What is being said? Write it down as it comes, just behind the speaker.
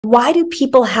Why do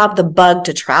people have the bug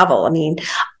to travel? I mean,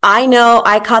 I know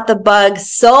I caught the bug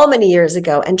so many years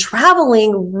ago, and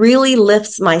traveling really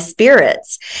lifts my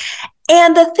spirits.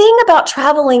 And the thing about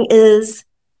traveling is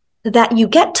that you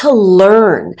get to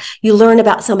learn. You learn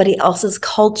about somebody else's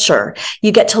culture.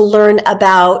 You get to learn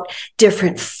about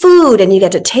different food, and you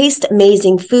get to taste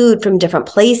amazing food from different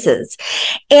places.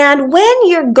 And when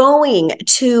you're going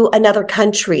to another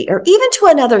country or even to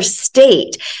another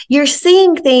state, you're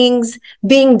seeing things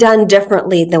being done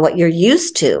differently than what you're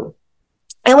used to.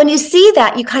 And when you see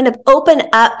that, you kind of open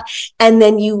up, and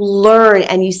then you learn,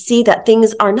 and you see that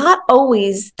things are not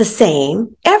always the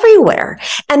same everywhere.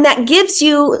 And that gives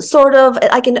you sort of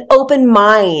like an open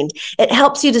mind. It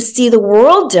helps you to see the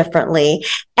world differently.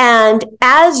 And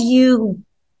as you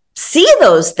see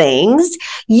those things,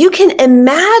 you can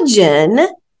imagine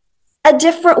a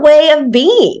different way of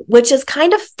being, which is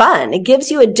kind of fun. It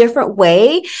gives you a different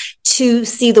way to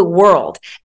see the world.